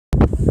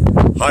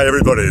Hi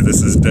everybody,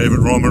 this is David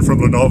Roman from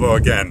Lenovo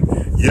again.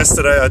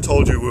 Yesterday I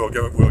told you we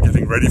were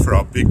getting ready for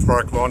our big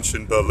product launch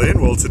in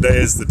Berlin. Well, today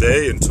is the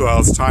day. In 2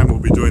 hours time we'll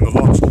be doing the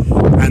launch.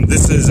 And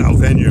this is our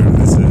venue,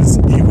 this is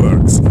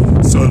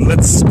eWerk. So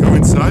let's go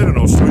inside and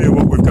I'll show you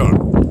what we've got.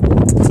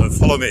 So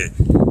follow me.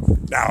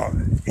 Now,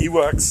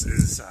 eWerk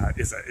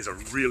is a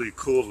really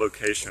cool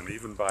location,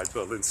 even by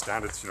Berlin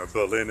standards. You know,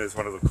 Berlin is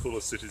one of the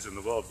coolest cities in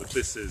the world, but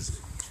this is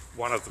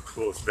one of the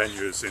coolest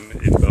venues in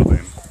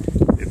Berlin.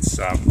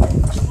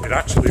 It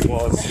actually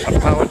was a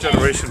power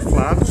generation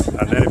plant,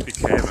 and then it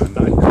became a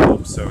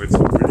nightclub, so it's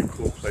a really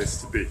cool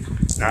place to be.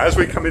 Now, as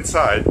we come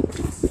inside,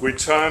 we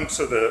turn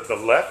to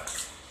the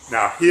left.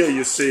 Now, here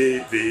you see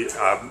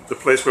the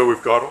place where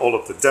we've got all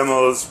of the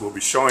demos. We'll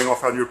be showing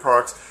off our new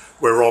products.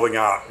 We're rolling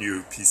out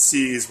new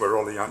PCs, we're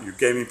rolling out new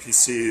gaming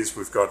PCs,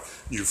 we've got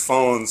new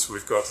phones,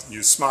 we've got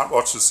new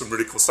smartwatches, some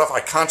really cool stuff.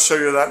 I can't show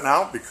you that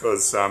now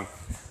because the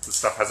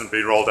stuff hasn't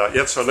been rolled out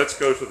yet, so let's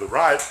go to the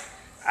right.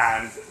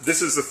 And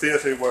this is the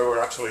theater where we're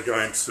actually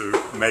going to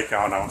make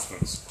our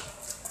announcements.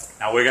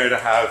 Now we're going to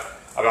have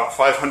about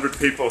 500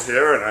 people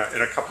here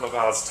in a couple of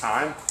hours'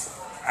 time,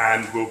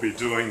 and we'll be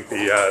doing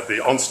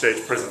the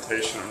on-stage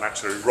presentation and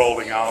actually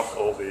rolling out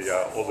all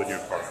the new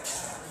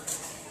products.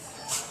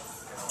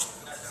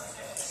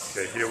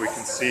 Okay, here we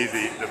can see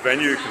the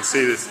venue. You can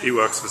see this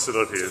eWerks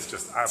facility is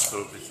just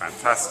absolutely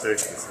fantastic.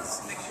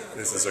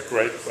 This is a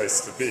great place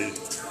to be.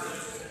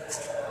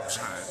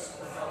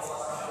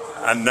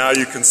 And now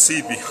you can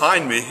see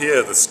behind me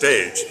here the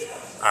stage.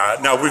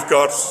 Now we've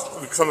got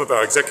some of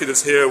our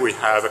executives here. We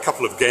have a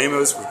couple of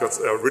gamers. We've got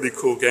really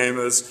cool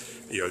gamers.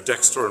 You know,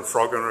 Dexter and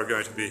Froggen are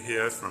going to be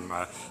here from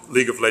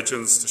League of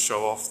Legends to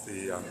show off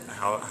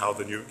how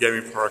the new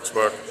gaming products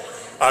work.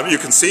 You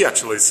can see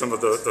actually some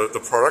of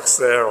the products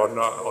there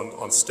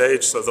on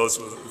stage. So those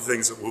are the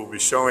things that we'll be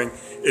showing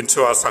in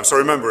 2 hours' time. So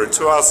remember, in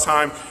 2 hours'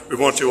 time, we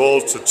want you all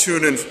to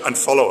tune in and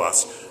follow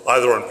us,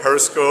 either on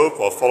Periscope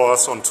or follow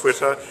us on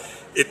Twitter.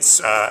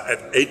 It's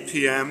at 8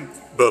 p.m.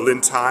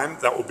 Berlin time.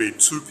 That will be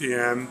 2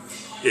 p.m.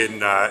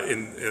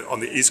 on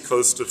the east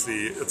coast of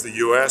the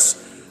US.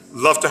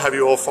 Love to have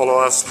you all follow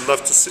us.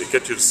 Love to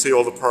get you to see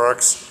all the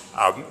products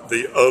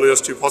the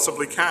earliest you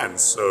possibly can.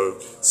 So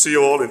see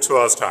you all in 2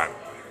 hours time.